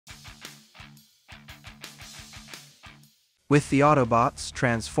With the Autobots,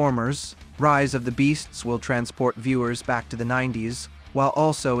 Transformers, Rise of the Beasts will transport viewers back to the 90s, while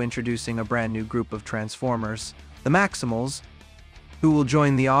also introducing a brand new group of Transformers, the Maximals, who will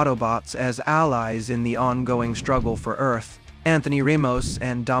join the Autobots as allies in the ongoing struggle for Earth. Anthony Ramos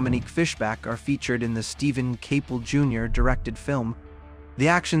and Dominique Fishback are featured in the Steven Caple Jr. directed film. The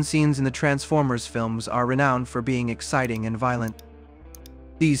action scenes in the Transformers films are renowned for being exciting and violent.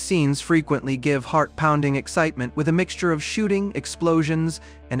 These scenes frequently give heart-pounding excitement with a mixture of shooting, explosions,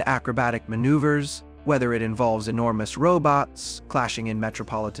 and acrobatic maneuvers, whether it involves enormous robots, clashing in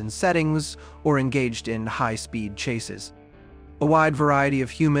metropolitan settings, or engaged in high-speed chases. A wide variety of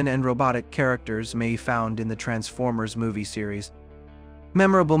human and robotic characters may be found in the Transformers movie series.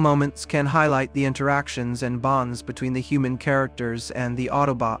 Memorable moments can highlight the interactions and bonds between the human characters and the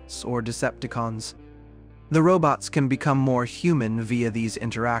Autobots or Decepticons. The robots can become more human via these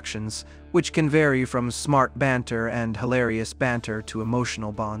interactions, which can vary from smart banter and hilarious banter to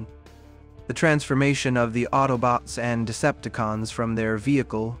emotional bond. The transformation of the Autobots and Decepticons from their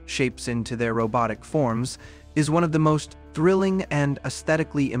vehicle shapes into their robotic forms is one of the most thrilling and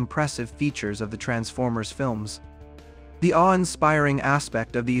aesthetically impressive features of the Transformers films. The awe-inspiring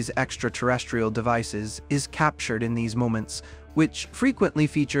aspect of these extraterrestrial devices is captured in these moments, which frequently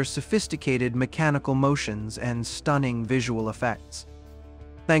feature sophisticated mechanical motions and stunning visual effects.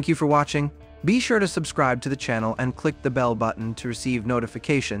 Thank you for watching. Be sure to subscribe to the channel and click the bell button to receive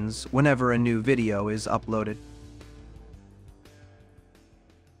notifications whenever a new video is uploaded.